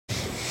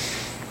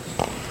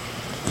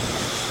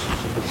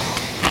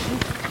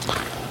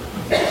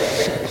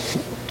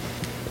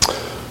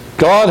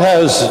God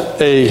has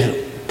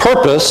a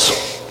purpose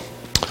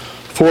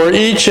for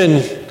each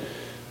and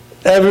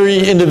every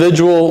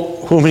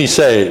individual whom he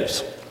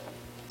saves.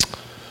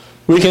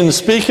 We can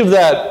speak of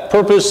that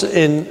purpose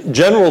in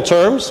general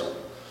terms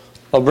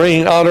of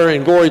bringing honor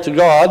and glory to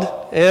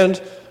God,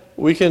 and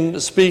we can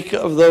speak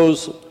of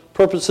those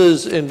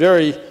purposes in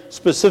very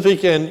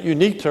specific and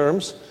unique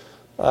terms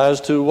as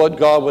to what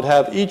God would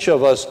have each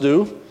of us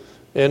do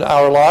in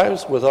our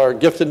lives with our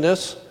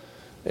giftedness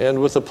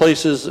and with the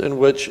places in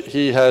which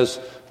he has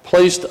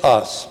placed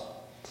us.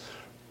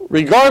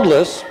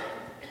 Regardless,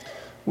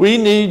 we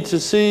need to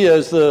see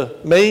as the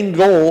main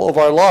goal of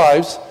our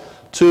lives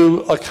to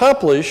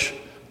accomplish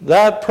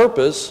that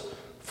purpose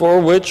for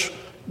which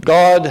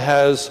God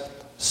has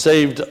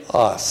saved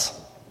us.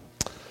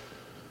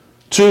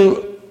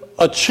 To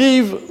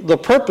achieve the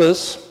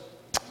purpose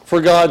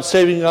for God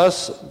saving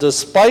us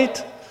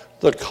despite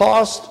the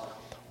cost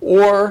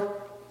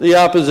or the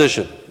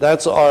opposition.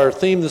 That's our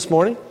theme this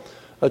morning.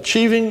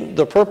 Achieving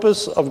the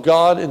purpose of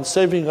God in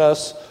saving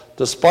us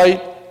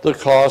despite the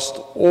cost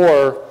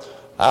or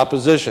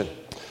opposition.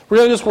 We're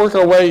going to just work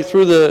our way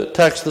through the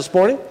text this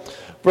morning,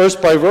 verse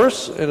by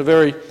verse, in a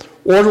very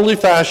orderly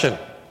fashion.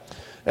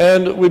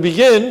 And we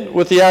begin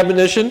with the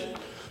admonition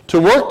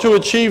to work to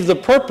achieve the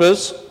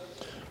purpose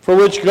for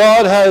which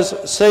God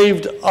has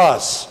saved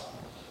us.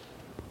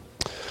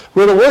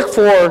 We're to work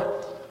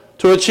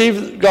to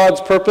achieve God's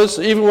purpose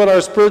even when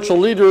our spiritual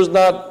leader is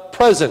not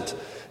present.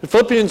 In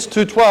Philippians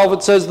 2:12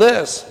 it says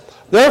this,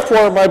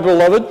 "Therefore, my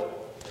beloved,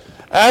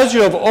 as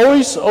you have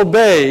always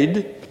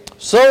obeyed,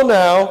 so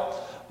now,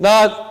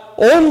 not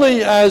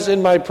only as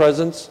in my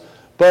presence,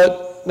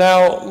 but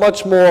now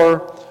much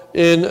more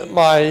in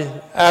my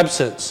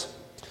absence."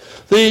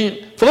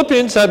 The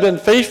Philippians have been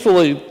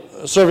faithfully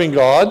serving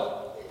God.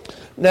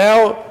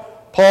 Now,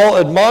 Paul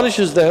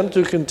admonishes them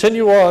to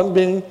continue on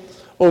being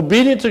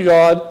obedient to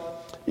God,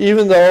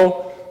 even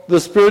though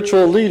the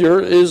spiritual leader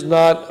is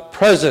not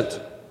present.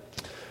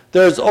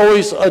 There's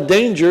always a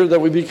danger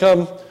that we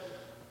become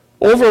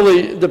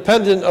overly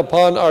dependent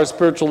upon our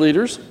spiritual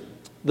leaders,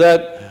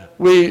 that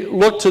we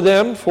look to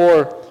them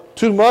for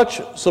too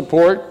much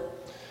support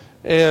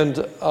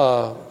and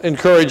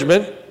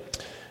encouragement.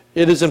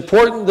 It is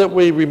important that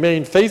we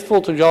remain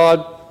faithful to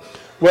God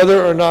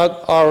whether or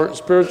not our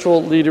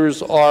spiritual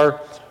leaders are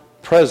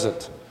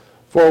present,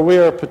 for we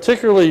are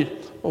particularly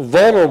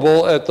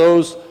vulnerable at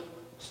those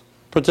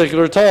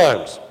particular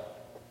times.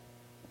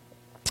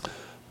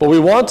 But we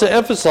want to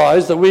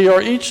emphasize that we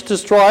are each to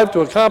strive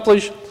to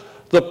accomplish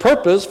the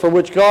purpose for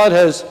which God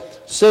has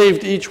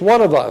saved each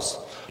one of us.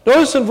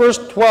 Notice in verse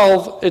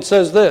 12 it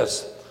says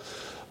this,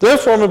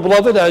 "Therefore, my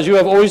beloved, as you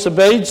have always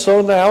obeyed,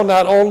 so now,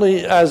 not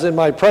only as in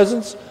my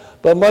presence,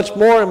 but much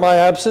more in my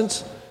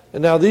absence."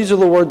 And now these are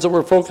the words that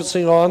we're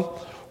focusing on.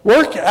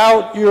 "Work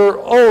out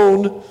your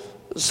own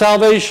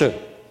salvation."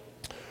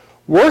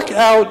 Work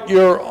out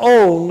your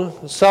own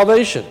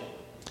salvation.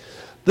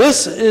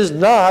 This is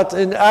not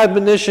an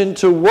admonition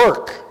to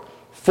work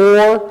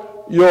for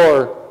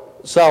your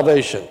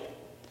salvation.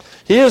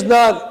 He is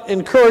not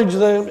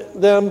encouraging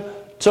them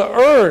to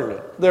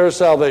earn their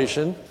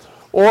salvation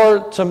or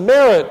to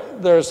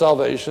merit their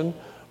salvation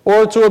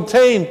or to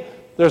obtain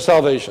their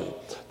salvation.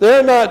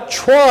 They're not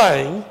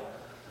trying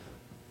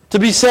to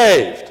be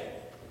saved,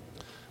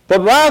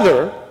 but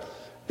rather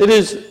it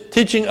is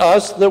teaching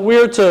us that we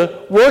are to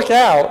work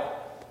out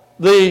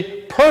the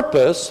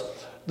purpose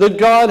that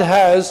God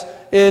has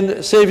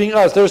in saving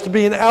us. There's to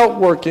be an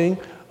outworking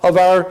of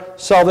our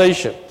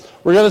salvation.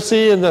 We're going to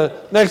see in the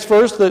next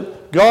verse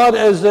that God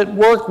is at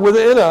work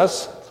within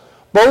us,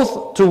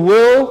 both to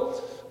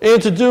will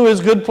and to do his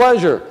good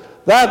pleasure.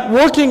 That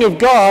working of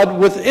God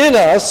within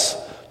us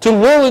to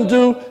will and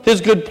do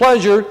his good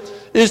pleasure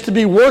is to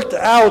be worked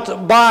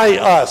out by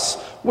us.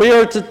 We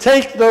are to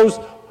take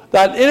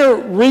that inner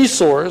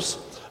resource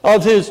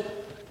of his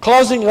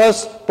causing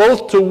us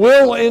both to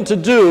will and to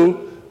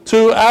do,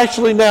 to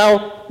actually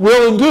now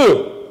will and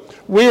do.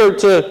 We are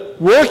to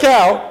work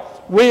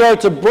out, we are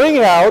to bring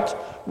out,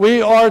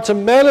 we are to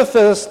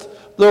manifest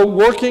the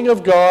working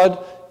of God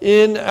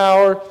in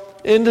our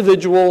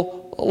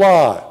individual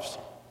lives.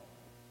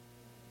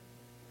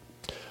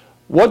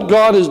 What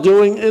God is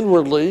doing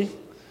inwardly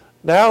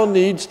now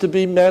needs to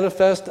be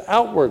manifest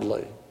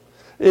outwardly.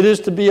 It is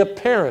to be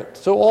apparent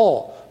to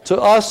all, to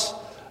us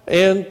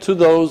and to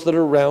those that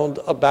are round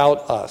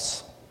about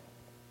us.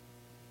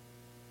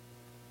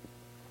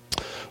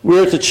 We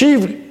are to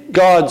achieve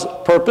God's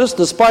purpose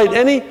despite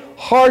any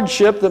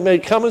hardship that may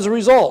come as a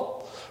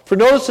result. For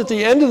notice at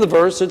the end of the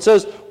verse it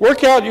says,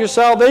 "Work out your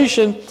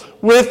salvation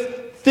with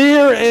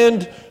fear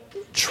and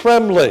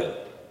trembling."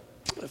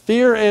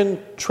 Fear and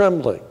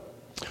trembling.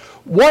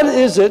 What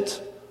is it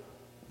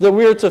that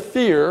we are to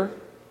fear,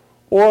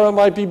 or it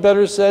might be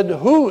better said,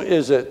 who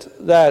is it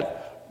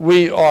that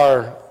we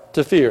are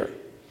to fear?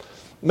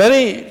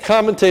 Many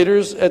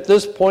commentators at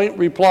this point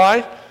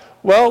reply,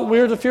 well, we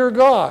are to fear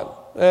God,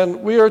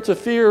 and we are to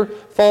fear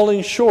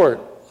falling short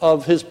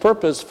of his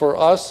purpose for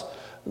us.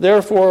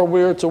 Therefore,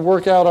 we are to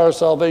work out our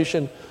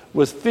salvation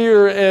with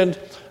fear and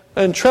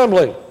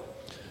trembling.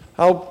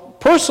 How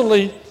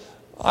personally,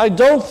 I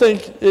don't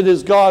think it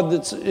is God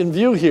that's in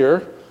view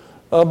here,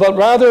 but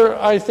rather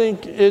I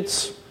think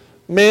it's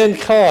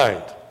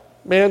mankind.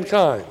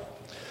 Mankind.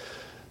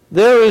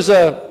 There is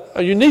a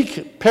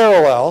unique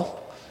parallel.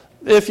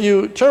 If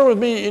you turn with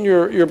me in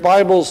your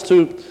Bibles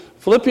to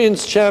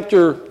Philippians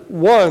chapter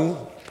 1,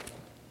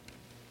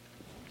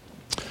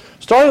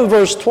 starting with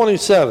verse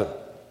 27.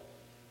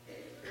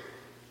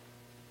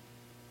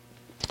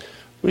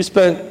 We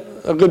spent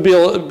a good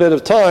bit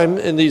of time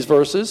in these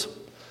verses.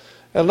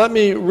 And let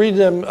me read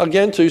them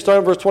again to you,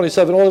 starting with verse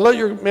 27. Only let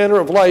your manner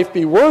of life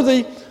be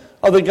worthy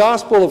of the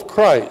gospel of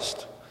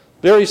Christ.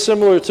 Very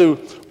similar to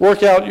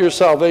work out your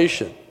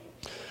salvation.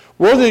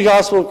 Worthy of the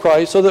gospel of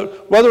Christ, so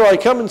that whether I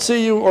come and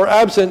see you or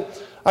absent,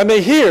 I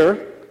may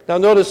hear, now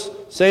notice,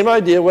 same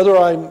idea, whether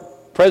I'm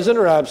present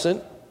or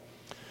absent,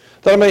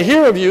 that I may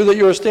hear of you that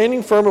you are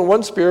standing firm in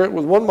one spirit,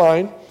 with one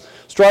mind,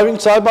 striving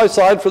side by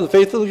side for the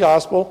faith of the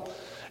gospel,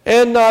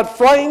 and not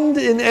frightened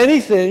in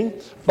anything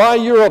by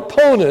your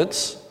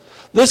opponents.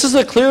 This is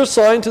a clear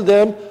sign to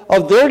them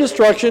of their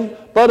destruction,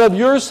 but of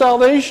your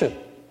salvation.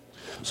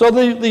 So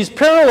these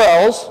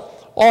parallels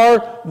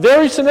are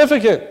very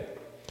significant.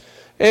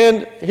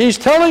 And he's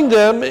telling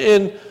them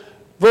in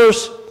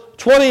verse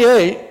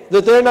 28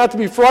 that they're not to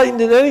be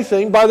frightened in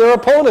anything by their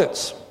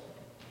opponents.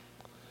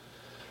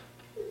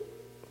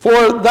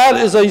 For that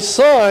is a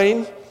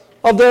sign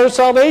of their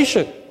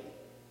salvation.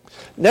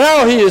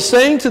 Now he is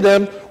saying to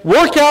them,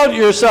 work out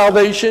your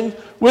salvation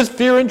with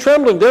fear and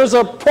trembling. There's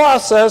a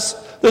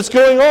process that's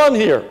going on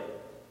here.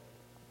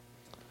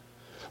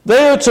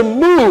 They are to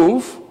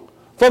move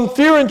from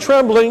fear and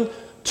trembling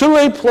to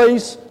a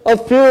place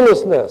of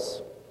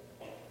fearlessness.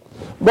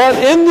 But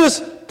in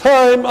this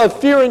time of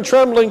fear and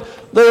trembling,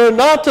 they are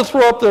not to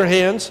throw up their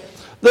hands.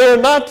 They are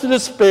not to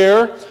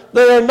despair.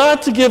 They are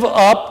not to give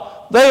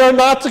up. They are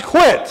not to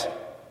quit.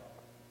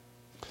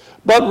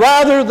 But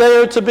rather they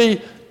are to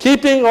be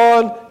keeping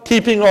on,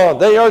 keeping on.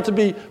 They are to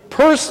be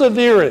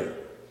persevering,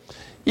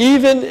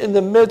 even in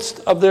the midst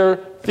of their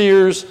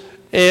fears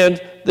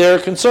and their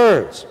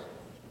concerns.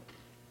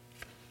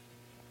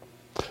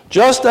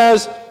 Just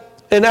as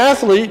an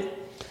athlete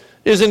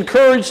is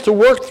encouraged to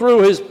work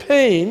through his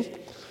pain,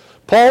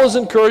 Paul is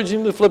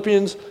encouraging the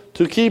Philippians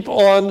to keep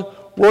on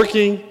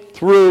working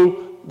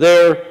through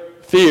their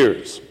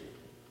fears.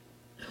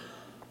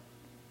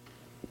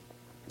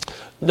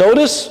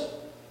 Notice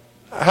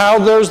how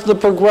there's the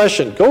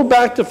progression. Go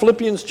back to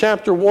Philippians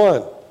chapter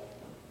 1,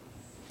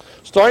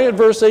 starting at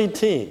verse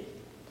 18.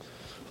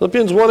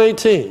 Philippians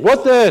 1:18.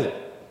 What then?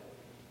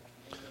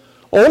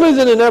 Only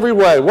then in every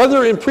way,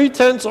 whether in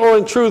pretense or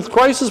in truth,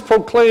 Christ is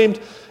proclaimed,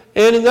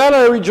 and in that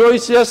I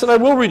rejoice, yes, and I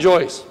will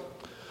rejoice.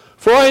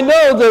 For I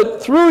know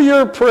that through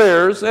your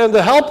prayers and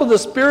the help of the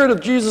Spirit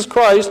of Jesus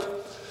Christ,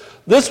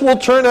 this will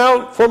turn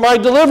out for my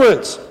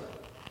deliverance,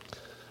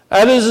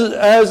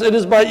 as it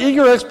is my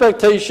eager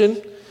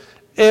expectation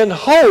and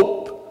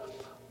hope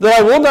that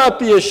I will not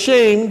be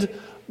ashamed,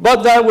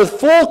 but that with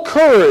full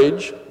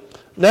courage,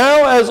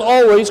 now as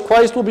always,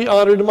 Christ will be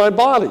honored in my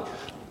body.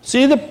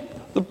 See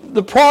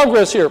the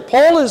progress here.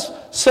 Paul is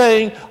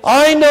saying,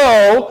 I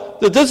know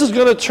that this is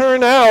going to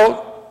turn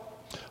out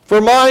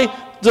for my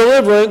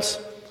deliverance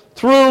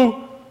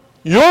through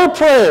your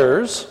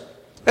prayers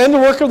and the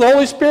work of the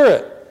Holy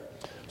Spirit,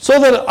 so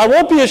that I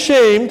won't be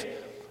ashamed,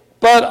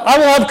 but I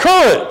will have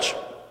courage.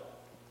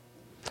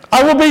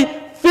 I will be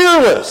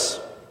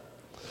fearless.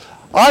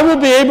 I will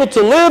be able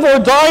to live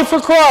or die for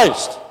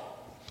Christ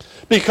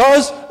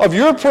because of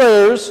your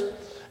prayers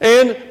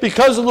and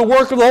because of the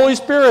work of the Holy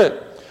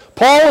Spirit.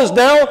 Paul is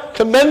now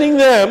commending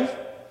them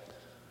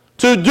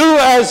to do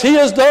as he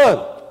has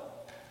done.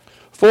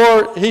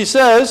 For he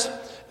says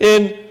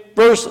in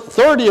verse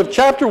 30 of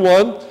chapter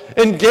 1,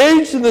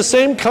 engaged in the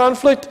same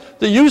conflict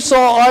that you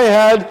saw I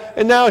had,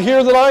 and now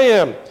here that I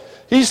am.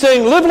 He's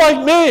saying, live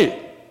like me.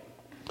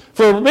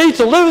 For me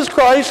to live is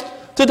Christ,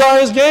 to die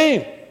is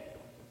gain.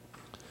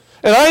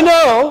 And I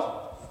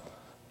know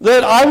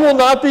that I will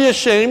not be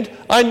ashamed.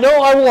 I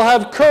know I will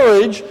have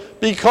courage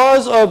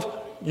because of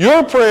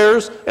your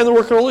prayers and the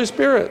work of the Holy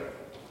Spirit.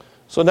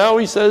 So now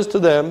he says to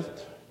them,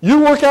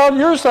 you work out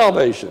your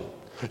salvation.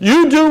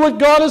 You do what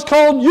God has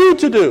called you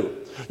to do.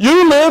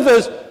 You live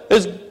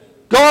as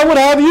God would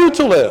have you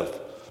to live.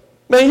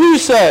 May you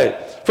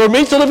say, for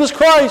me to live is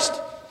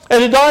Christ,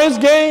 and to die is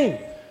gain.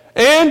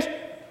 And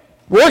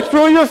work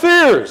through your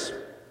fears.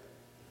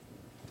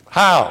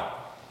 How?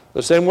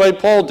 The same way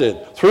Paul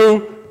did.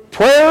 Through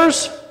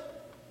prayers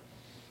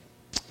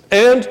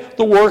and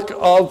the work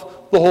of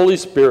the Holy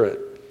Spirit.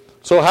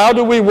 So how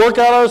do we work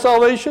out our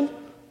salvation?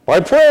 By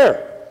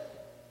prayer.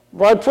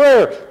 By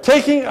prayer.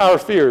 Taking our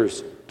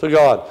fears to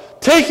God.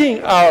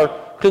 Taking our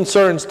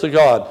concerns to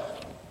God.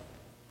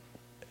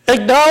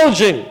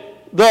 Acknowledging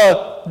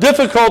the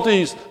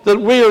difficulties that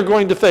we are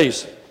going to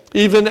face.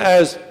 Even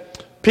as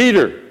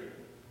Peter,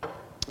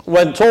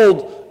 when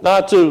told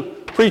not to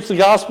preach the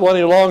gospel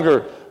any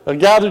longer,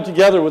 gathered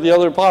together with the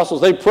other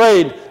apostles. They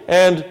prayed,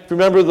 and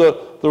remember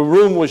the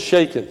room was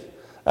shaken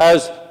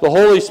as the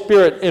Holy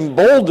Spirit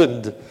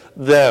emboldened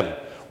them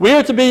We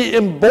are to be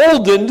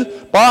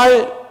emboldened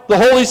by the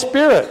Holy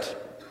Spirit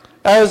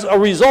as a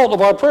result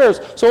of our prayers.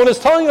 So when it's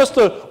telling us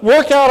to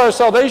work out our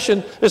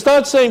salvation, it's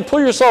not saying pull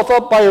yourself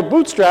up by your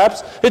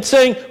bootstraps. It's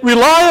saying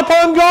rely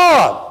upon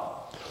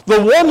God,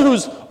 the one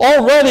who's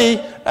already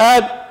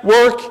at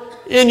work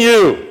in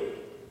you.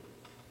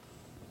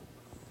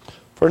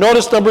 For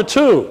notice number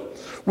 2,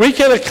 we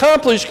can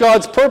accomplish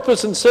God's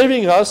purpose in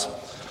saving us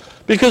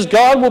because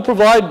God will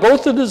provide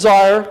both the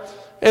desire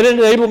and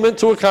enablement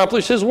to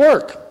accomplish his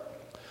work.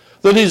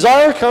 The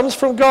desire comes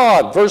from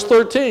God. Verse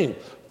 13,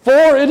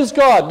 for it is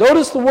God.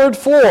 Notice the word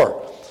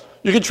for.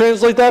 You can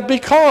translate that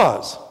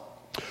because.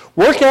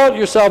 Work out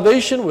your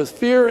salvation with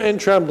fear and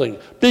trembling,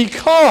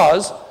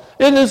 because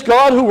it is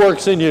God who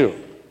works in you.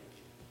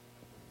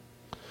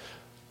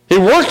 He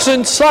works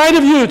inside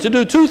of you to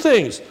do 2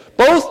 things,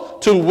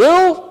 both to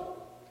will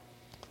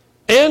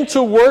and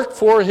to work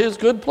for his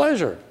good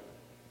pleasure.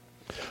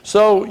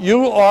 So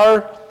you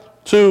are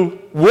to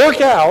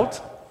work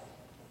out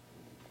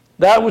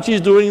that which he's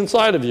doing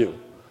inside of you,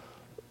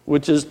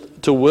 which is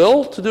to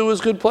will to do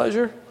his good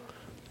pleasure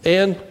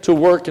and to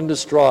work and to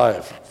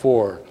strive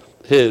for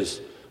his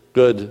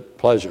good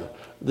pleasure.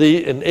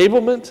 The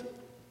enablement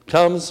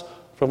comes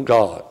from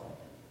God.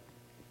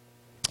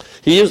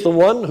 He is the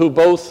one who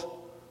both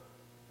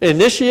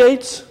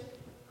initiates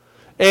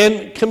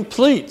and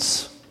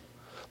completes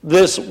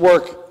this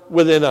work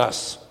within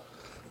us.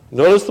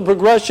 Notice the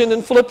progression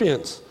in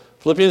Philippians.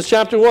 Philippians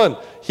chapter 1.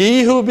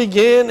 He who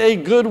began a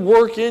good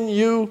work in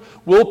you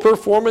will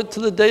perform it to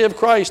the day of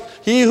Christ.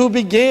 He who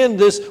began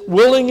this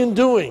willing and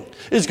doing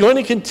is going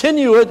to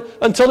continue it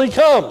until he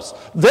comes.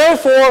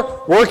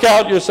 Therefore, work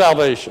out your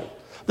salvation.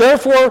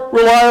 Therefore,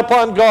 rely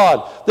upon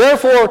God.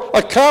 Therefore,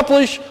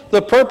 accomplish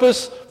the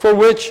purpose for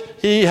which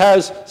he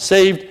has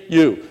saved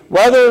you,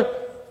 whether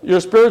your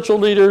spiritual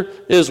leader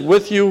is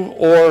with you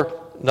or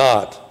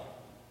not.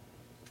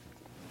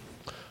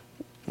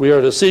 We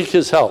are to seek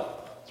his help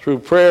through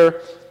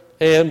prayer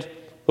and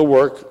the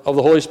work of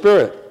the Holy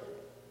Spirit.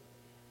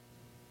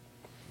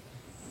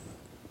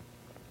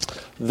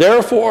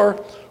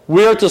 Therefore,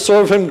 we are to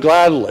serve him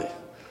gladly.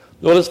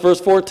 Notice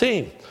verse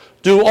 14.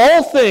 Do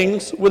all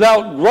things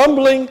without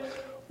grumbling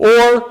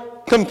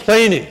or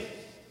complaining.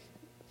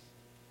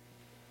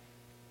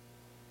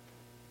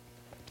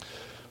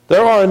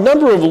 There are a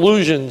number of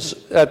allusions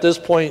at this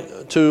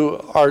point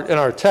in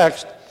our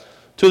text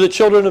to the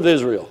children of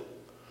Israel.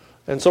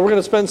 And so we're going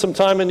to spend some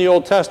time in the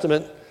Old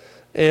Testament,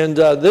 and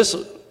this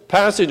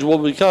passage will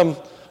become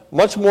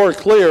much more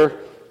clear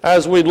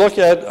as we look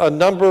at a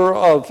number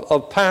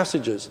of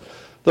passages.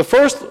 The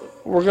first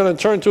we're going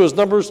to turn to is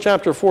Numbers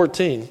chapter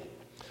 14.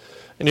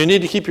 And you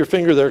need to keep your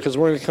finger there because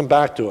we're going to come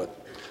back to it.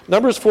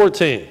 Numbers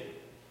 14.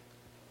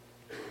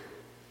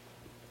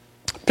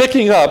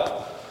 Picking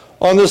up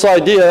on this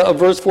idea of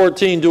verse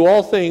 14, do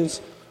all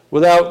things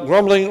without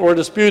grumbling or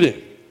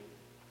disputing.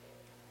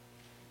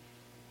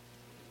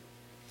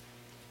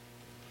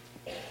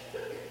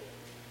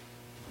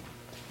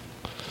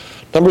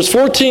 Numbers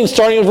 14,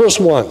 starting in verse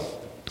 1.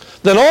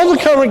 Then all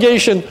the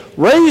congregation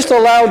raised a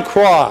loud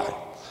cry,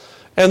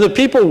 and the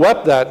people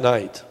wept that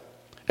night.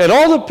 And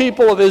all the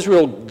people of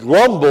Israel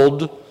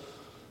grumbled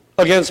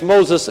against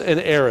Moses and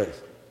Aaron.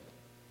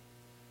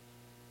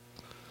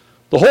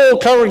 The whole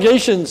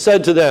congregation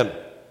said to them,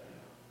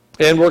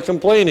 and were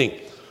complaining,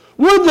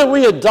 would that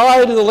we had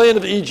died in the land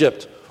of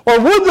Egypt, or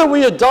would that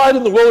we had died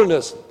in the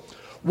wilderness.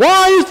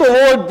 Why is the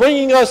Lord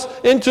bringing us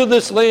into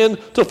this land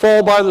to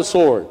fall by the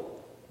sword?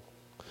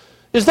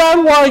 Is that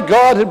why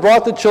God had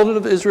brought the children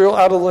of Israel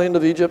out of the land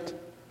of Egypt?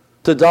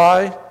 To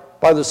die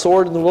by the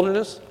sword in the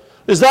wilderness?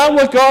 Is that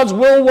what God's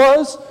will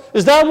was?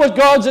 Is that what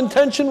God's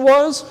intention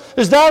was?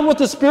 Is that what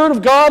the Spirit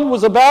of God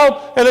was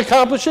about and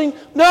accomplishing?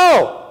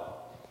 No.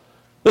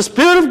 The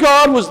Spirit of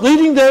God was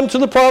leading them to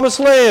the promised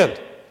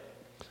land.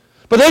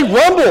 But they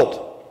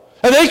grumbled,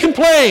 and they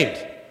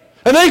complained,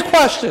 and they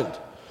questioned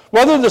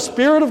whether the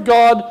Spirit of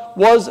God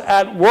was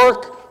at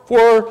work,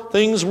 for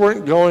things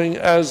weren't going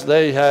as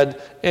they had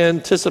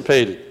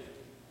anticipated.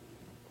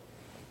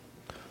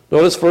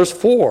 Notice verse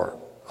 4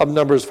 of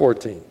Numbers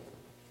 14.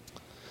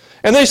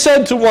 And they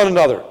said to one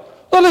another,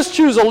 let us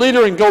choose a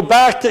leader and go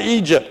back to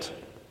Egypt.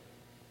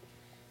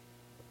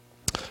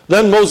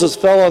 Then Moses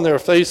fell on their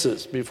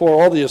faces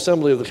before all the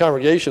assembly of the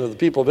congregation of the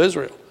people of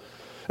Israel.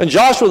 And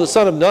Joshua the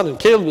son of Nun and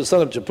Caleb the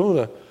son of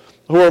Jephunneh,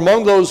 who were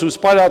among those who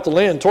spied out the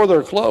land, tore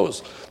their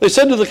clothes. They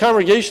said to the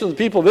congregation of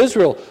the people of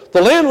Israel,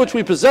 the land which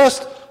we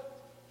possessed,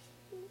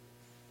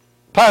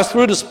 passed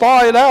through to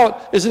spy it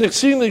out, is an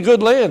exceedingly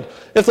good land.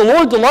 If the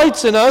Lord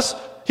delights in us,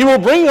 he will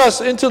bring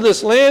us into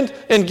this land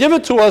and give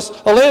it to us,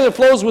 a land that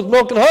flows with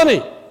milk and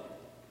honey.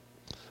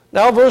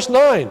 Now verse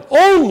 9.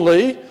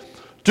 Only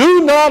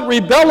do not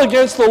rebel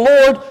against the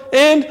Lord,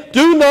 and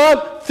do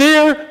not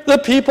fear the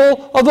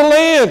people of the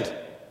land.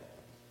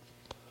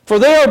 For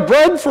they are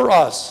bread for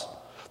us.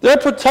 Their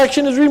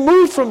protection is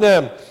removed from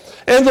them.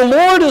 And the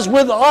Lord is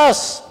with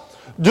us.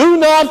 Do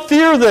not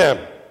fear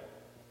them.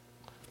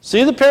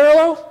 See the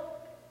parallel?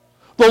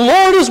 The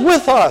Lord is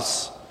with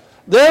us.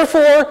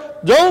 Therefore,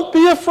 don't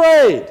be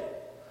afraid.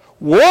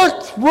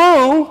 Work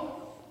through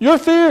your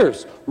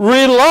fears.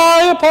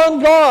 Rely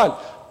upon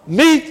God.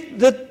 Meet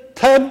the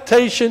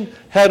temptation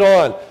head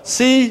on.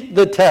 See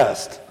the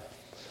test.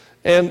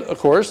 And, of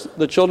course,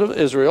 the children of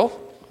Israel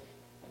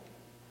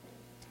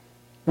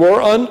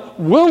were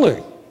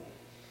unwilling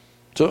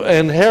to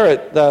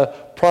inherit the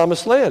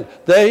promised land.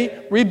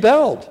 They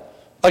rebelled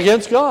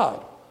against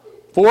God,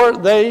 for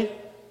they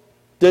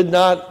did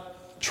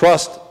not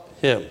trust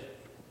him.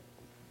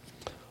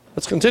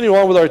 Let's continue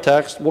on with our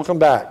text. We'll come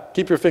back.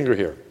 Keep your finger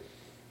here.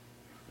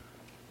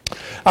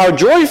 Our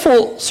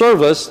joyful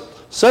service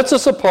sets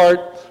us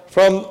apart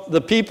from the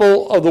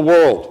people of the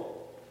world.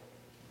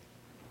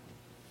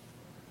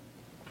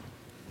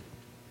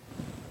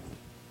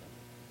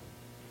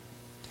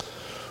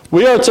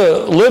 We are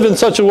to live in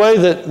such a way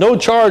that no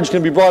charge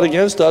can be brought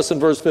against us, in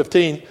verse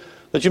 15,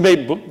 that you may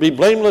be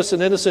blameless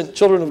and innocent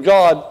children of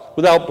God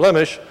without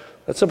blemish.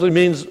 That simply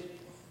means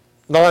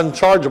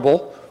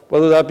non-chargeable,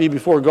 whether that be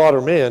before God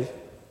or man.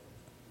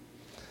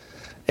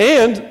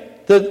 And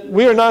that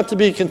we are not to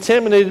be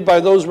contaminated by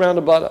those round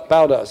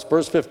about us.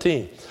 Verse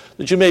 15,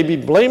 that you may be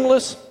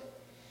blameless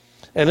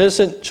and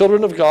innocent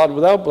children of God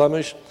without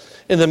blemish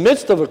in the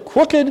midst of a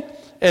crooked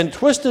and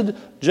twisted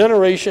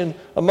generation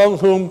among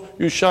whom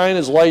you shine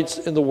as lights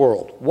in the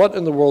world. What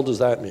in the world does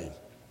that mean?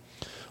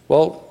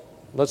 Well,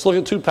 let's look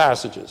at two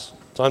passages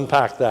to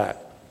unpack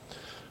that.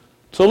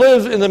 To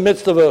live in the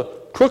midst of a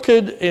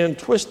crooked and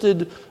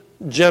twisted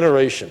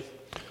generation.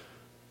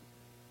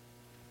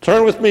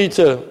 Turn with me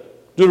to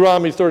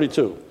Deuteronomy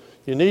 32.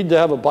 You need to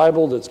have a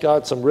Bible that's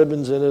got some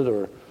ribbons in it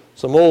or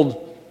some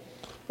old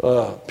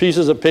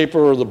pieces of paper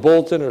or the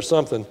bulletin or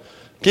something.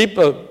 Keep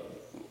a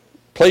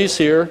place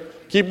here.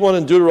 Keep one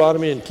in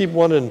Deuteronomy and keep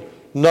one in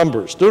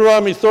Numbers.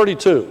 Deuteronomy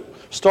 32,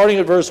 starting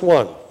at verse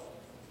 1.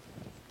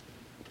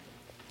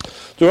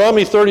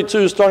 Deuteronomy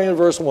 32, starting at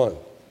verse 1.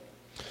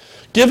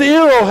 Give ear,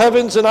 O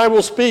heavens, and I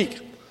will speak.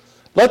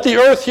 Let the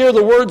earth hear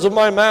the words of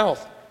my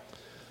mouth.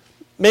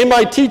 May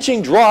my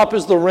teaching drop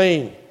as the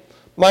rain,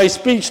 my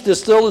speech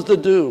distill as the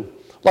dew,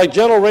 like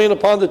gentle rain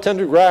upon the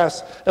tender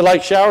grass, and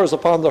like showers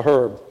upon the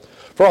herb.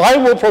 For I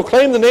will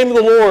proclaim the name of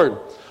the Lord,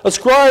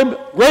 ascribe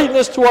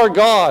greatness to our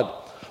God,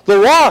 the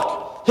rock.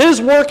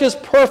 His work is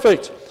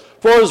perfect,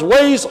 for his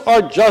ways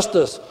are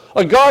justice,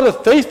 a God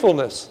of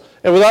faithfulness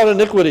and without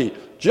iniquity.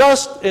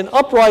 Just and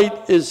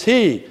upright is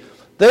he.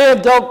 They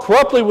have dealt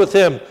corruptly with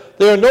him.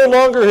 They are no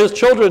longer his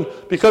children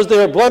because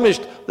they are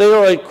blemished. They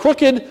are a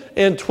crooked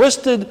and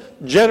twisted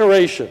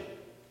generation.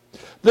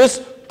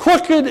 This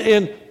crooked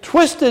and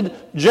twisted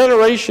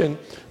generation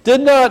did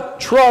not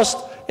trust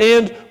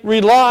and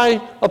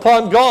rely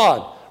upon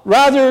God.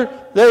 Rather,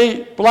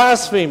 they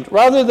blasphemed.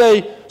 Rather,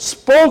 they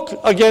spoke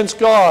against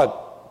God,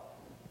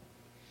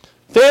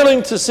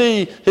 failing to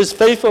see his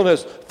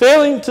faithfulness,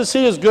 failing to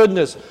see his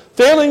goodness,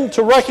 failing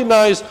to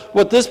recognize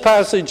what this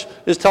passage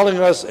is telling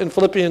us in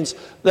Philippians,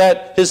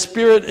 that his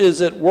Spirit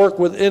is at work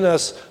within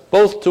us,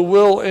 both to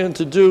will and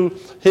to do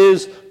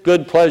his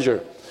good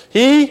pleasure.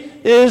 He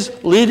is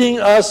leading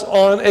us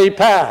on a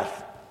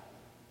path.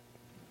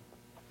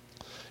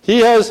 He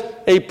has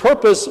a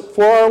purpose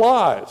for our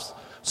lives.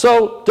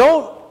 So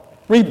don't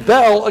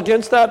rebel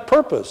against that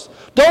purpose.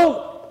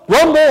 Don't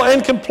grumble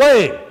and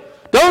complain.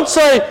 Don't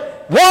say,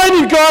 why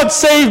did God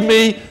save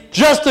me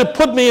just to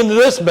put me into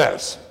this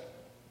mess?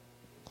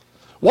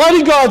 Why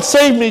did God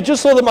save me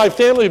just so that my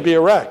family would be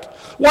a wreck?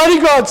 Why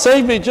did God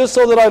save me just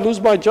so that I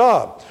lose my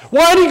job?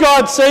 Why did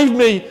God save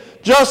me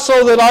just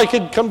so that I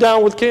could come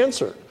down with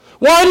cancer?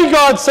 Why did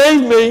God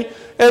save me?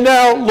 And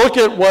now look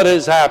at what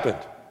has happened.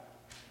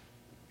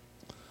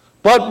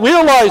 But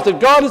realize that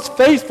God is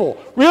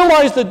faithful.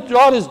 Realize that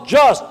God is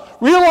just.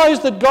 Realize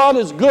that God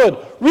is good.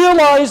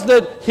 Realize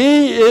that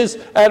he is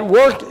at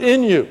work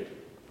in you.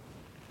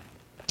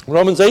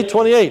 Romans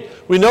 8:28,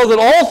 we know that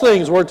all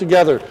things work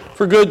together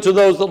for good to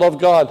those that love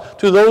God,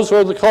 to those who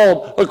are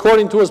called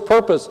according to his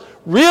purpose.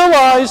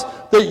 Realize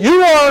that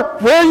you are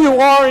where you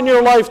are in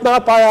your life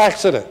not by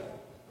accident.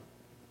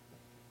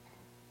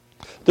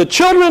 The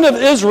children of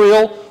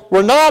Israel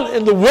were not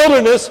in the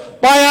wilderness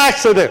by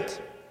accident.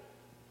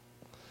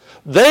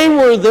 They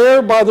were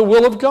there by the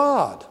will of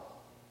God.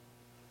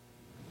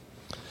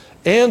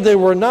 And they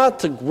were not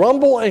to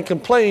grumble and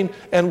complain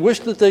and wish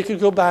that they could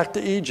go back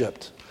to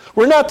Egypt.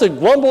 We're not to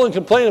grumble and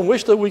complain and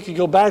wish that we could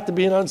go back to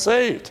being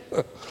unsaved.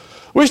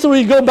 Wish that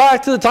we could go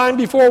back to the time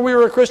before we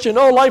were a Christian.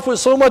 Oh, life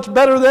was so much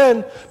better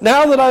then.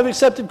 Now that I've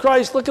accepted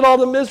Christ, look at all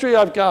the misery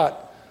I've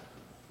got.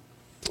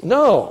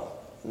 No.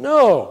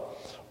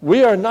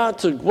 We are not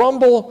to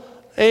grumble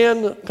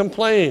and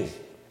complain.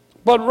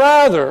 But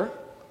rather,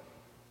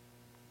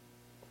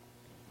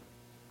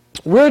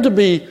 we're to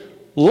be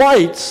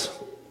lights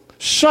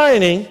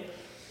shining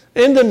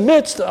in the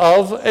midst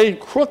of a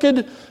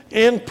crooked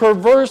and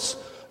perverse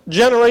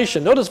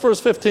generation. Notice verse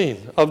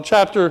 15 of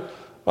chapter,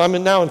 I'm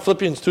now in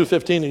Philippians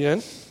 2:15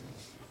 again.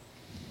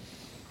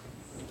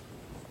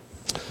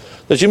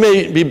 That you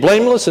may be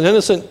blameless and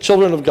innocent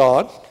children of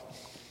God,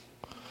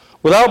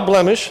 without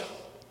blemish,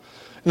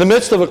 in the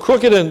midst of a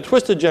crooked and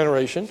twisted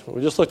generation.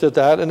 We just looked at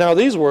that. And now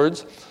these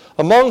words,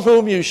 among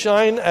whom you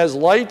shine as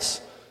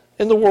lights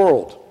in the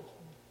world.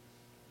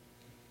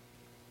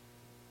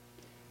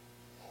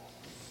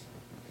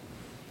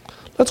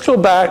 Let's go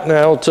back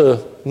now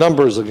to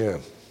Numbers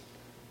again.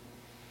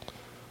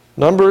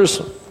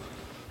 Numbers,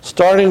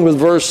 starting with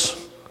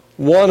verse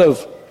 1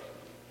 of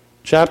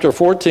chapter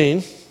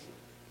 14,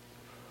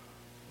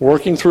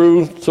 working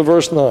through to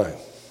verse 9.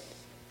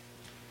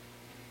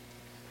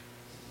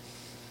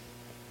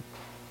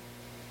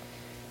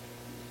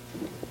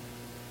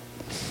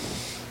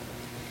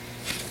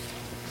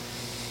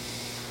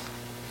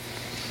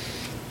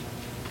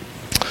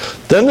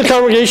 Then the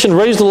congregation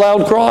raised a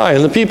loud cry,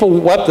 and the people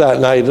wept that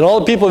night, and all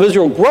the people of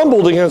Israel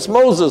grumbled against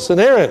Moses and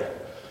Aaron.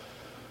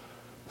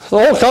 The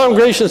whole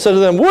congregation said to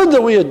them, "Would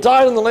that we had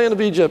died in the land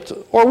of Egypt,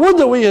 or would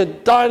that we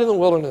had died in the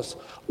wilderness.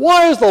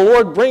 Why is the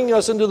Lord bringing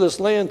us into this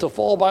land to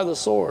fall by the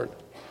sword?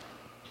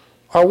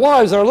 Our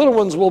wives and our little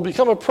ones will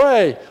become a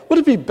prey. Would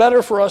it be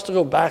better for us to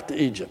go back to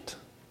Egypt?"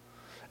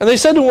 And they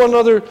said to one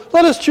another,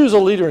 "Let us choose a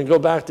leader and go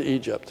back to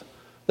Egypt."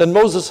 Then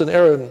Moses and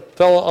Aaron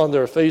fell on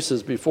their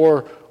faces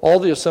before all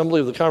the assembly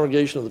of the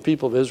congregation of the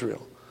people of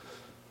Israel.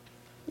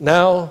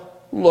 Now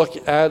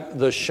look at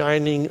the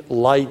shining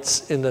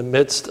lights in the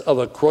midst of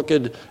a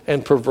crooked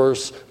and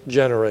perverse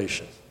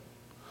generation.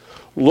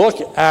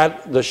 Look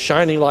at the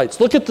shining lights.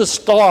 Look at the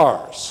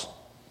stars.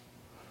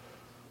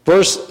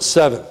 Verse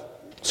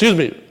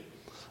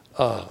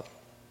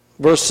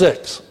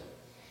 6.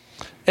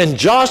 And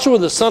Joshua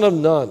the son of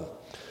Nun,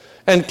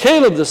 and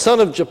Caleb the son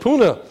of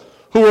Jephunneh,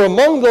 who were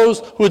among those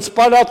who had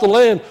spied out the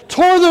land,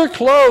 tore their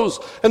clothes,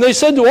 and they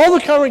said to all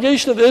the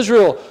congregation of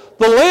Israel,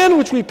 "The land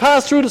which we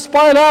passed through to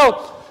spy it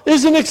out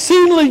is an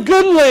exceedingly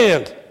good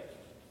land.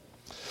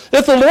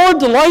 If the Lord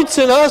delights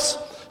in us,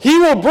 he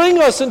will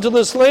bring us into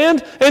this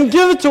land and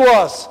give it to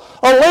us,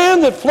 a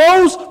land that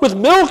flows with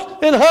milk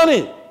and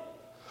honey."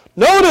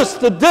 Notice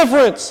the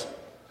difference.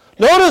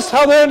 Notice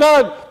how they're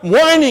not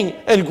whining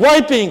and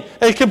griping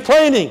and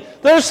complaining.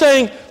 They're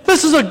saying,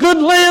 this is a good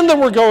land that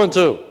we're going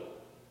to.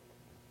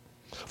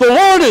 The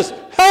Lord has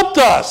helped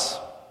us.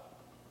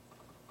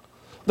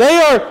 They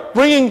are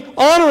bringing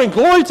honor and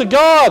glory to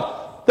God,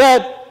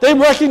 that they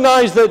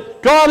recognize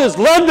that God has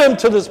led them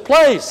to this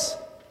place.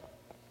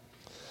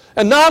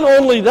 And not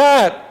only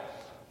that,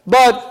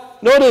 but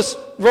notice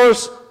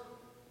verse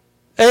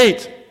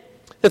 8.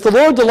 If the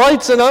Lord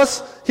delights in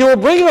us, he will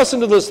bring us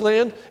into this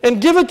land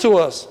and give it to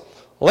us.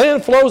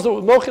 Land flows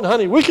with milk and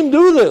honey. We can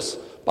do this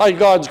by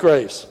God's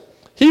grace.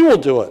 He will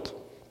do it.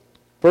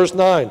 Verse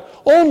 9.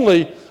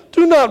 Only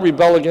do not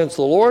rebel against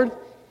the Lord,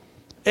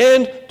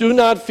 and do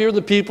not fear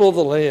the people of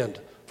the land,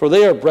 for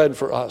they are bread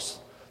for us.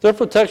 Their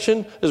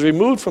protection is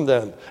removed from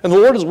them, and the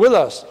Lord is with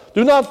us.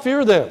 Do not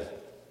fear them.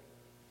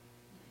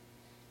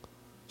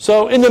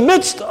 So in the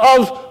midst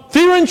of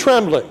fear and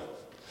trembling,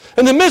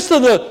 in the midst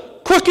of the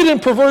crooked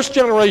and perverse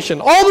generation,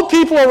 all the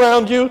people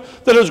around you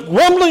that are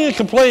grumbling and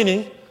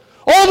complaining,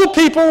 all the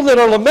people that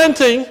are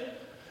lamenting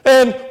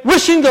and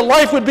wishing that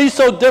life would be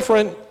so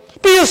different,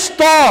 be a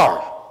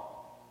star.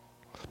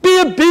 Be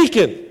a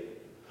beacon,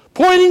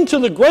 pointing to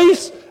the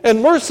grace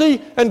and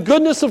mercy and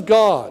goodness of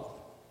God.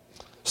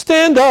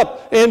 Stand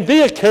up and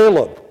be a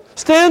Caleb.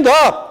 Stand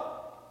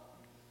up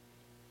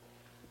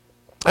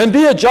and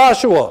be a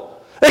Joshua.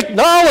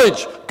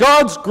 Acknowledge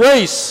God's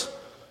grace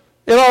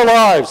in our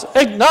lives.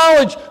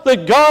 Acknowledge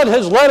that God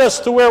has led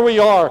us to where we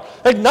are.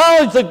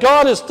 Acknowledge that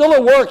God is still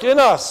at work in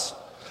us,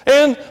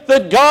 and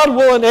that God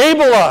will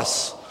enable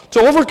us to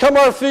overcome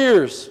our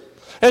fears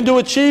and to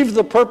achieve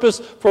the purpose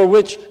for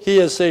which he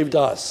has saved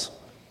us.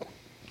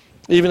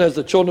 Even as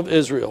the children of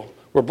Israel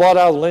were brought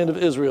out of the land of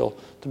Israel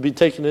to be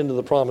taken into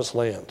the promised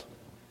land.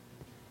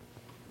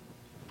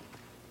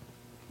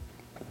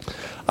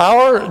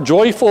 Our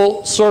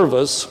joyful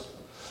service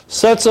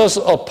sets us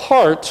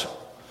apart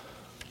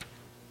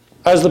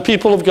as the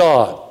people of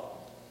God.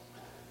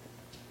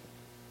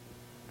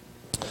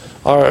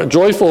 Our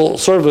joyful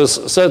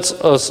service sets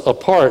us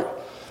apart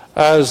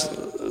as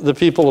the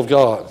people of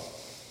God.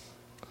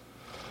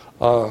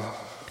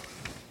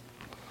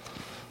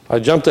 I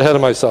jumped ahead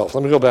of myself.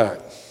 Let me go back.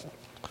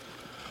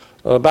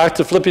 Back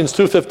to Philippians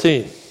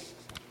 2:15.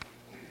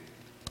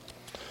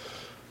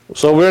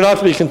 So we're not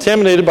to be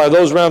contaminated by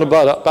those round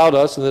about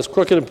us in this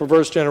crooked and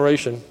perverse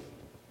generation,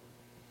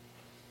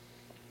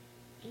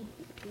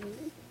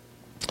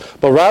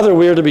 but rather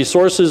we are to be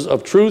sources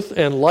of truth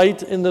and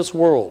light in this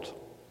world.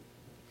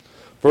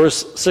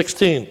 Verse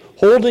 16,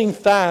 holding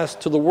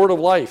fast to the word of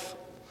life,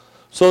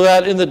 so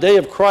that in the day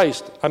of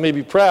Christ I may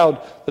be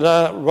proud that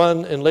I not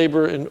run in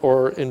labor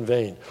or in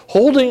vain.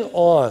 Holding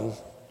on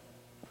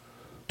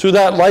to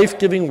that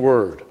life-giving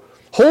word.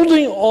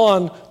 Holding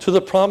on to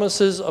the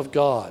promises of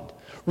God.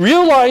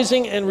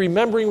 Realizing and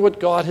remembering what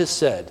God has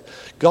said.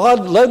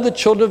 God led the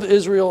children of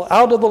Israel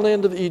out of the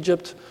land of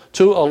Egypt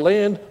to a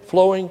land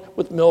flowing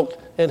with milk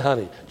and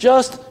honey.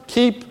 Just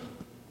keep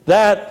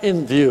that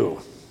in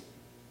view.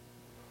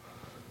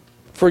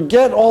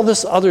 Forget all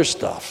this other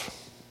stuff.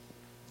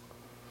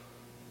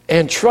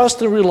 And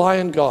trust and rely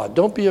on God.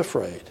 Don't be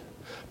afraid.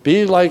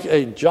 Be like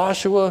a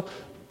Joshua.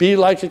 Be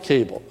like a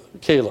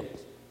Caleb.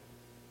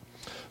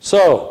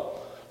 So,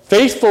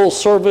 faithful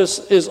service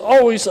is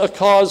always a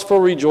cause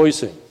for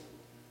rejoicing.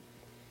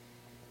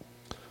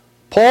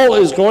 Paul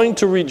is going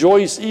to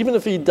rejoice even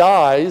if he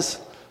dies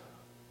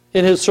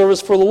in his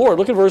service for the Lord.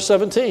 Look at verse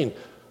 17.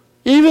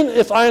 Even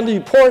if I am to be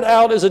poured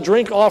out as a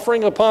drink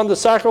offering upon the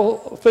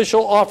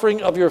sacrificial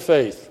offering of your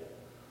faith.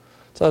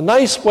 It's a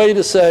nice way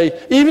to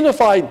say, even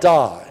if I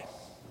die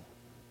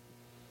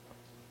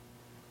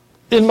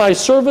in my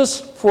service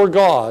for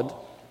God,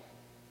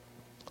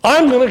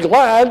 I'm going to be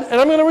glad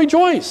and I'm going to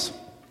rejoice.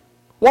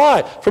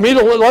 Why? For me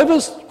to live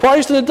as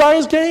Christ and to die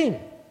as gain.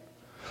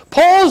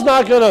 Paul is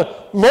not going to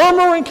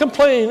murmur and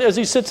complain as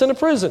he sits in a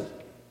prison.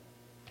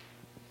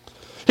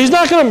 He's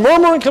not going to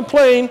murmur and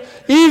complain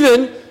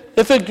even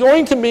if it's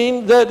going to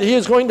mean that he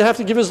is going to have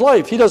to give his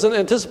life. He doesn't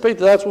anticipate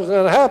that that's what's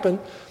going to happen.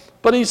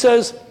 But he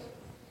says,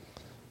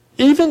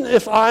 even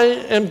if I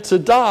am to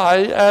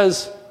die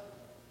as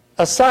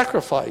a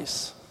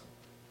sacrifice,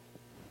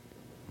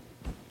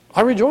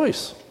 I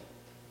rejoice.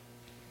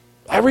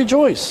 I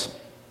rejoice.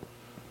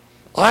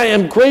 I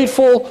am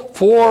grateful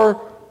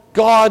for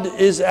God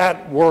is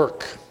at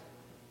work.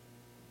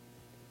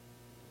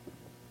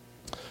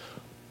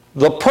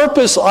 The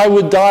purpose I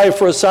would die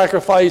for a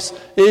sacrifice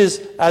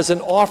is as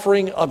an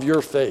offering of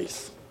your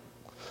faith.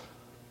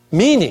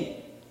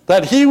 Meaning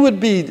that he would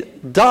be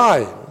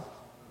dying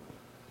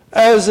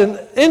as an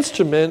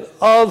instrument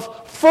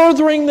of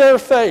furthering their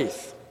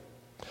faith.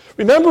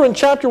 Remember in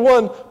chapter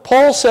 1,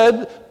 Paul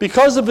said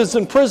because of his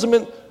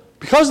imprisonment,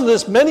 because of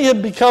this, many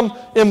have become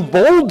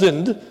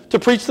emboldened to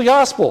preach the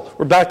gospel.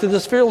 We're back to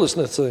this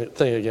fearlessness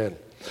thing again.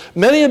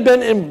 Many have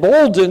been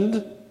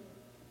emboldened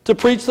to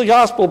preach the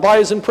gospel by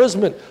his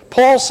imprisonment.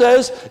 Paul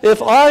says,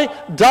 if I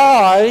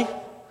die,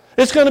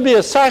 it's going to be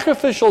a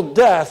sacrificial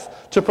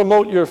death to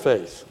promote your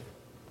faith.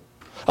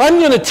 I'm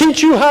going to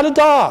teach you how to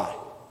die.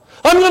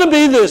 I'm going to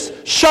be this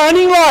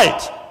shining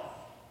light.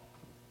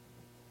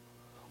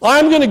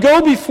 I'm going to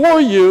go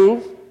before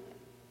you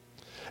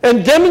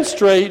and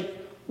demonstrate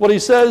what he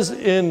says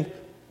in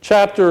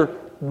chapter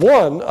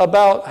 1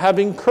 about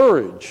having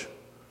courage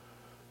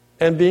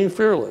and being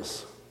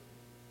fearless.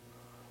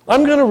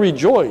 I'm going to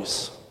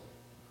rejoice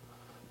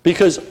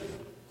because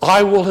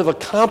I will have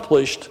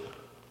accomplished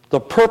the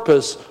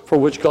purpose for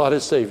which God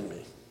has saved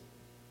me.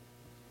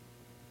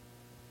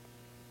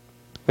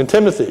 In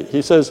Timothy,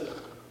 he says,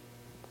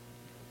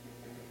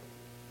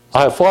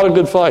 I have fought a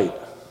good fight.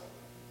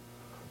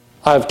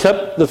 I have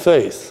kept the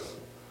faith.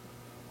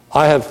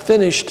 I have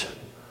finished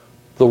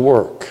the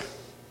work.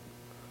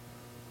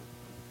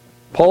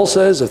 Paul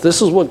says, if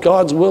this is what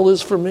God's will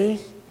is for me,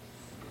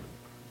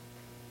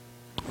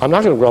 I'm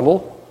not going to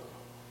grumble.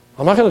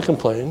 I'm not going to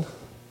complain.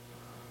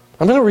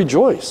 I'm going to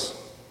rejoice.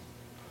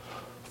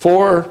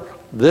 For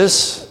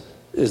this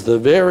is the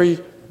very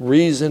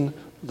reason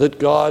that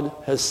God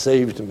has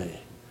saved me.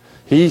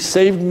 He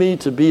saved me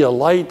to be a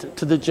light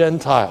to the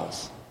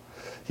Gentiles.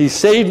 He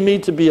saved me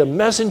to be a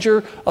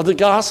messenger of the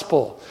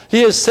gospel.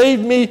 He has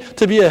saved me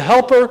to be a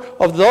helper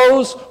of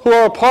those who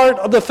are a part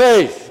of the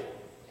faith.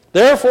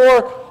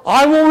 Therefore,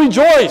 I will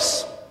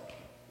rejoice.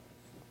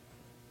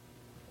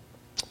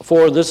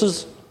 For this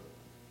is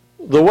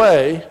the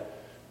way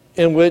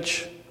in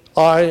which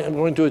I am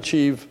going to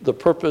achieve the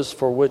purpose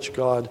for which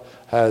God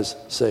has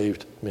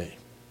saved me.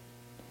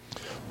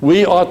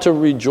 We ought to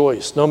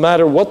rejoice, no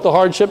matter what the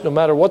hardship, no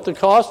matter what the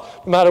cost,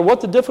 no matter what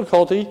the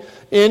difficulty,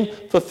 in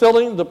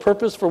fulfilling the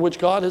purpose for which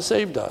God has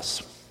saved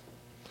us.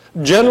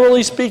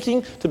 Generally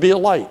speaking, to be a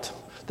light.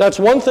 That's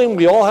one thing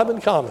we all have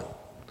in common.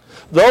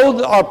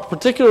 Though our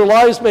particular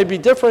lives may be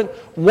different,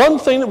 one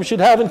thing that we should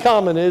have in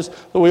common is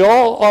that we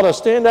all ought to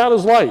stand out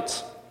as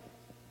lights.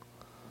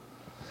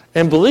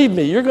 And believe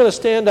me, you're going to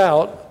stand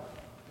out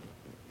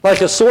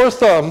like a sore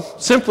thumb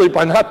simply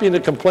by not being a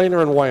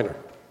complainer and whiner.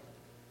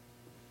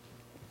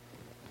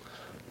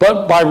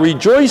 But by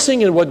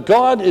rejoicing in what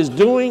God is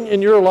doing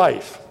in your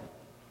life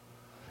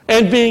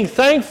and being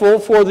thankful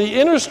for the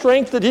inner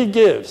strength that he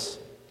gives,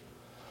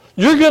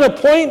 you're going to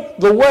point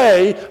the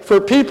way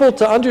for people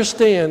to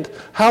understand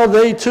how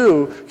they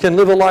too can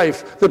live a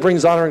life that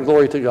brings honor and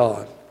glory to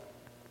God.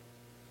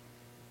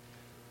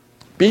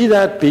 Be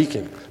that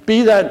beacon.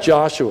 Be that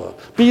Joshua.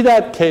 Be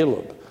that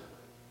Caleb.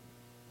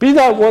 Be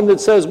that one that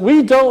says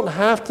we don't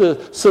have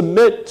to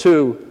submit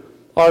to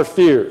our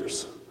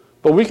fears,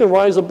 but we can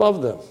rise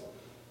above them.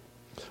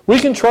 We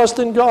can trust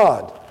in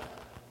God.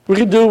 We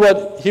can do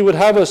what he would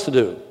have us to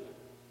do.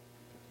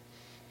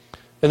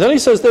 And then he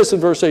says this in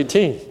verse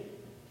 18.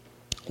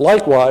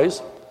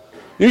 Likewise,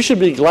 you should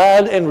be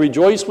glad and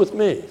rejoice with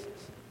me.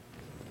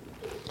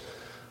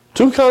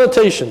 Two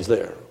connotations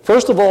there.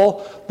 First of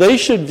all, they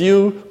should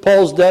view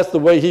Paul's death the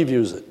way he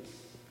views it.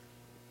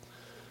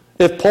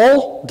 If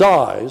Paul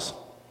dies,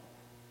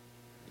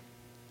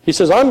 he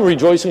says, I'm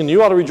rejoicing and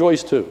you ought to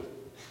rejoice too.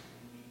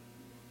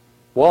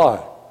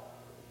 Why?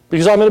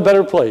 Because I'm in a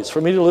better place.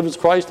 For me to live as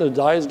Christ and to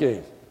die as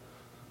gain.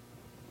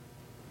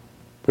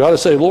 We ought to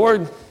say,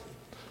 Lord,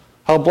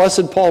 how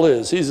blessed Paul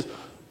is. He's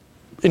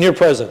in your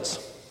presence.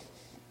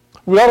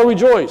 We ought to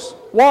rejoice.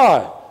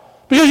 Why?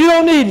 Because you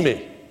don't need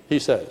me, he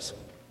says.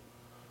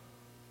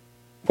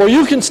 For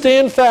you can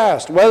stand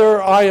fast,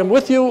 whether I am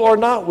with you or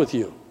not with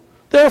you.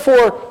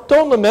 Therefore,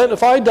 don't lament.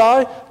 If I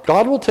die,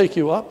 God will take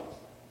you up.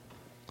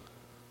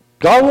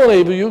 God will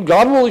enable you.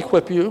 God will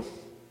equip you.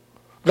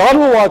 God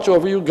will watch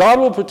over you. God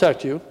will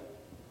protect you.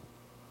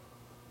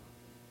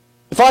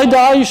 If I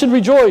die, you should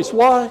rejoice.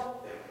 Why?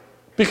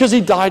 Because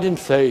he died in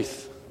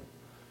faith.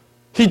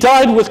 He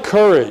died with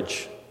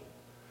courage.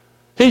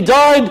 He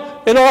died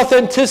in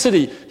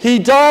authenticity. He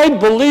died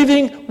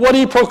believing what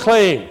he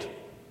proclaimed.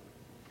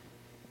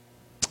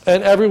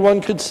 And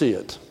everyone could see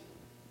it.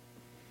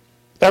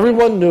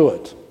 Everyone knew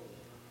it.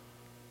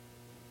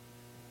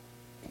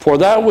 For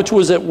that which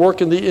was at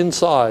work in the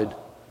inside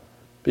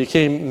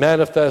became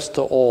manifest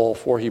to all,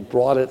 for he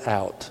brought it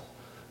out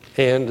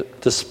and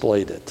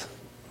displayed it.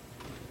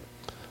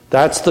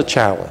 That's the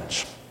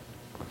challenge.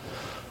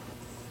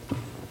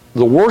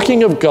 The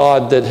working of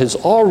God that has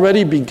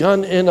already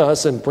begun in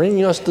us and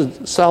bringing us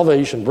to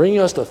salvation, bringing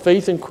us to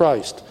faith in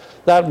Christ,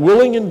 that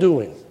willing and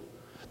doing,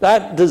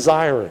 that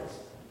desiring,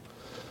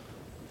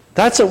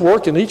 that's at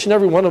work in each and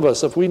every one of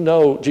us if we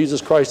know Jesus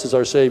Christ is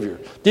our Savior.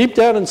 Deep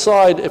down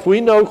inside, if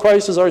we know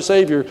Christ is our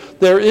Savior,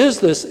 there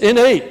is this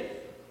innate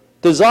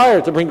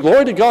desire to bring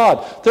glory to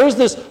God. There's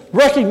this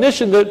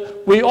recognition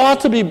that we ought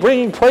to be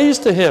bringing praise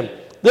to him.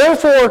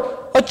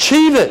 Therefore,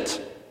 achieve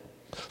it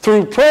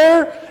through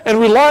prayer and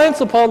reliance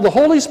upon the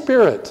Holy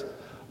Spirit.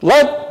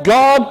 Let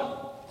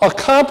God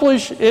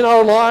accomplish in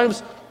our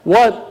lives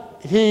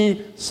what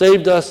he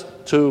saved us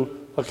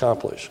to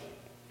accomplish.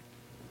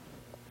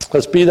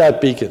 Let's be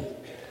that beacon.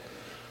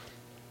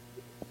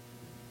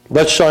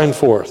 Let's shine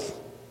forth.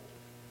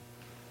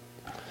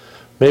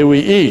 May we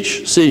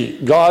each see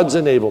God's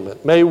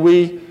enablement. May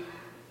we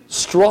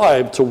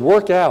strive to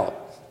work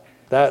out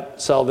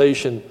that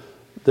salvation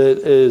that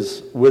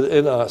is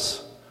within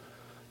us.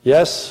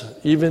 Yes,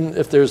 even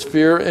if there's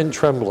fear and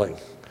trembling,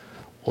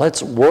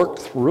 let's work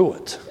through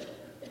it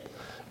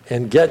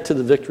and get to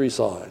the victory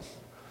side,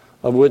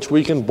 of which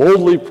we can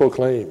boldly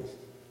proclaim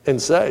and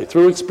say,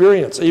 through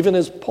experience, even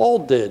as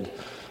Paul did,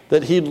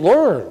 that he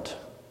learned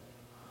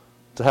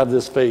to have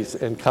this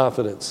faith and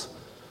confidence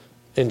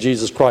in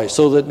Jesus Christ,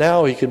 so that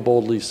now he could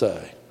boldly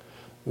say,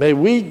 may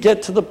we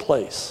get to the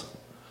place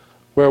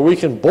where we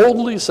can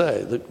boldly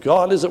say that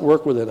God is at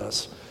work within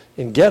us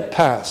and get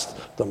past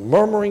the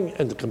murmuring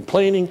and the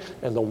complaining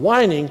and the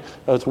whining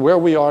of where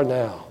we are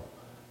now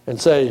and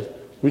say,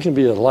 we can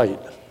be a light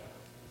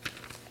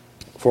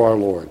for our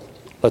Lord.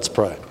 Let's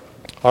pray.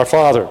 Our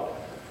Father,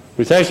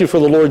 we thank you for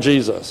the Lord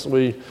Jesus.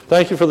 We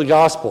thank you for the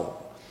gospel.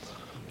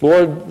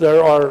 Lord,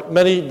 there are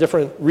many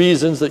different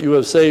reasons that you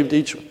have saved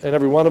each and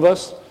every one of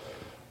us.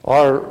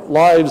 Our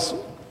lives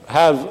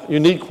have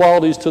unique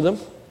qualities to them.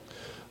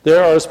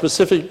 There are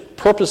specific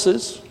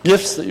purposes,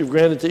 gifts that you've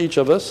granted to each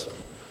of us.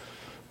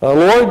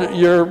 Lord,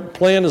 your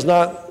plan is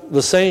not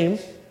the same.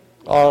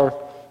 Our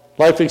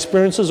life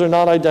experiences are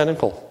not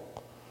identical.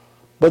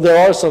 But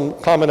there are some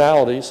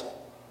commonalities.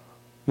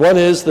 One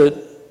is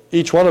that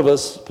each one of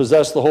us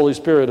possess the Holy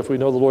Spirit if we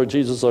know the Lord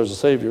Jesus as a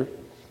Savior.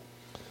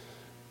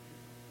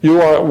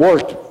 You are at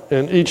work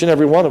in each and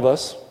every one of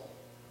us.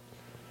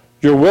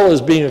 Your will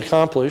is being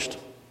accomplished.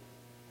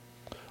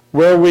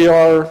 Where we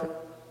are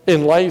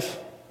in life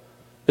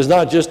is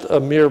not just a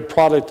mere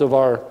product of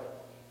our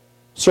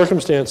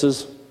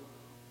circumstances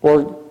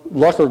or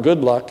luck or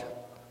good luck,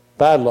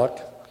 bad luck.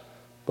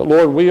 But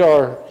Lord, we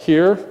are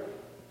here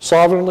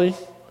sovereignly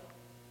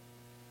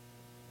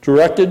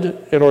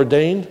directed and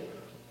ordained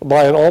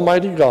by an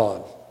almighty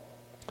God.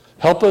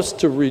 Help us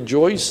to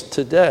rejoice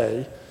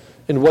today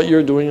in what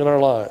you're doing in our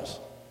lives.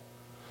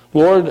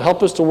 Lord,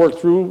 help us to work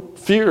through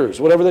fears,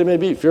 whatever they may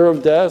be, fear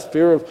of death,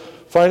 fear of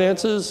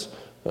finances,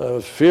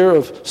 fear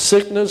of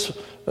sickness,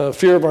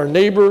 fear of our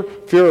neighbor,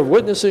 fear of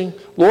witnessing.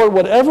 Lord,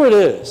 whatever it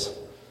is,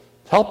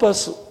 help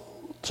us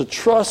to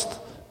trust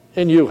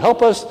in you.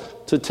 Help us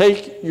to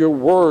take your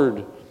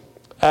word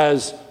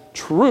as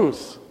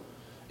truth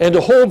and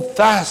to hold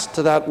fast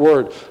to that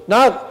word.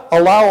 Not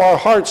allow our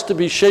hearts to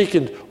be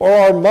shaken or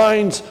our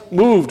minds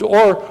moved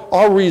or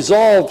our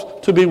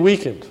resolve to be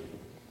weakened.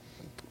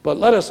 But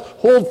let us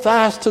hold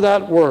fast to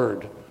that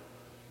word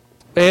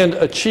and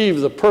achieve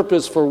the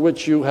purpose for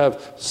which you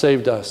have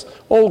saved us.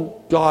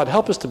 Oh God,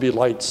 help us to be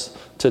lights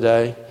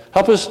today.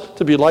 Help us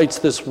to be lights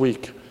this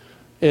week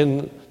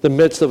in the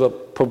midst of a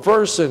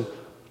perverse and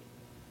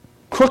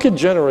crooked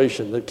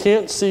generation that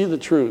can't see the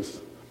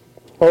truth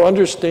or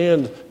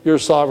understand your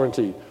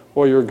sovereignty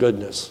or your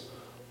goodness.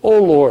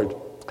 Oh Lord,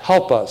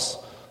 help us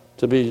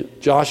to be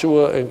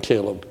Joshua and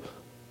Caleb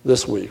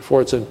this week.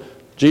 For it's in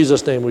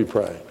Jesus' name we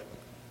pray.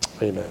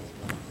 Amen.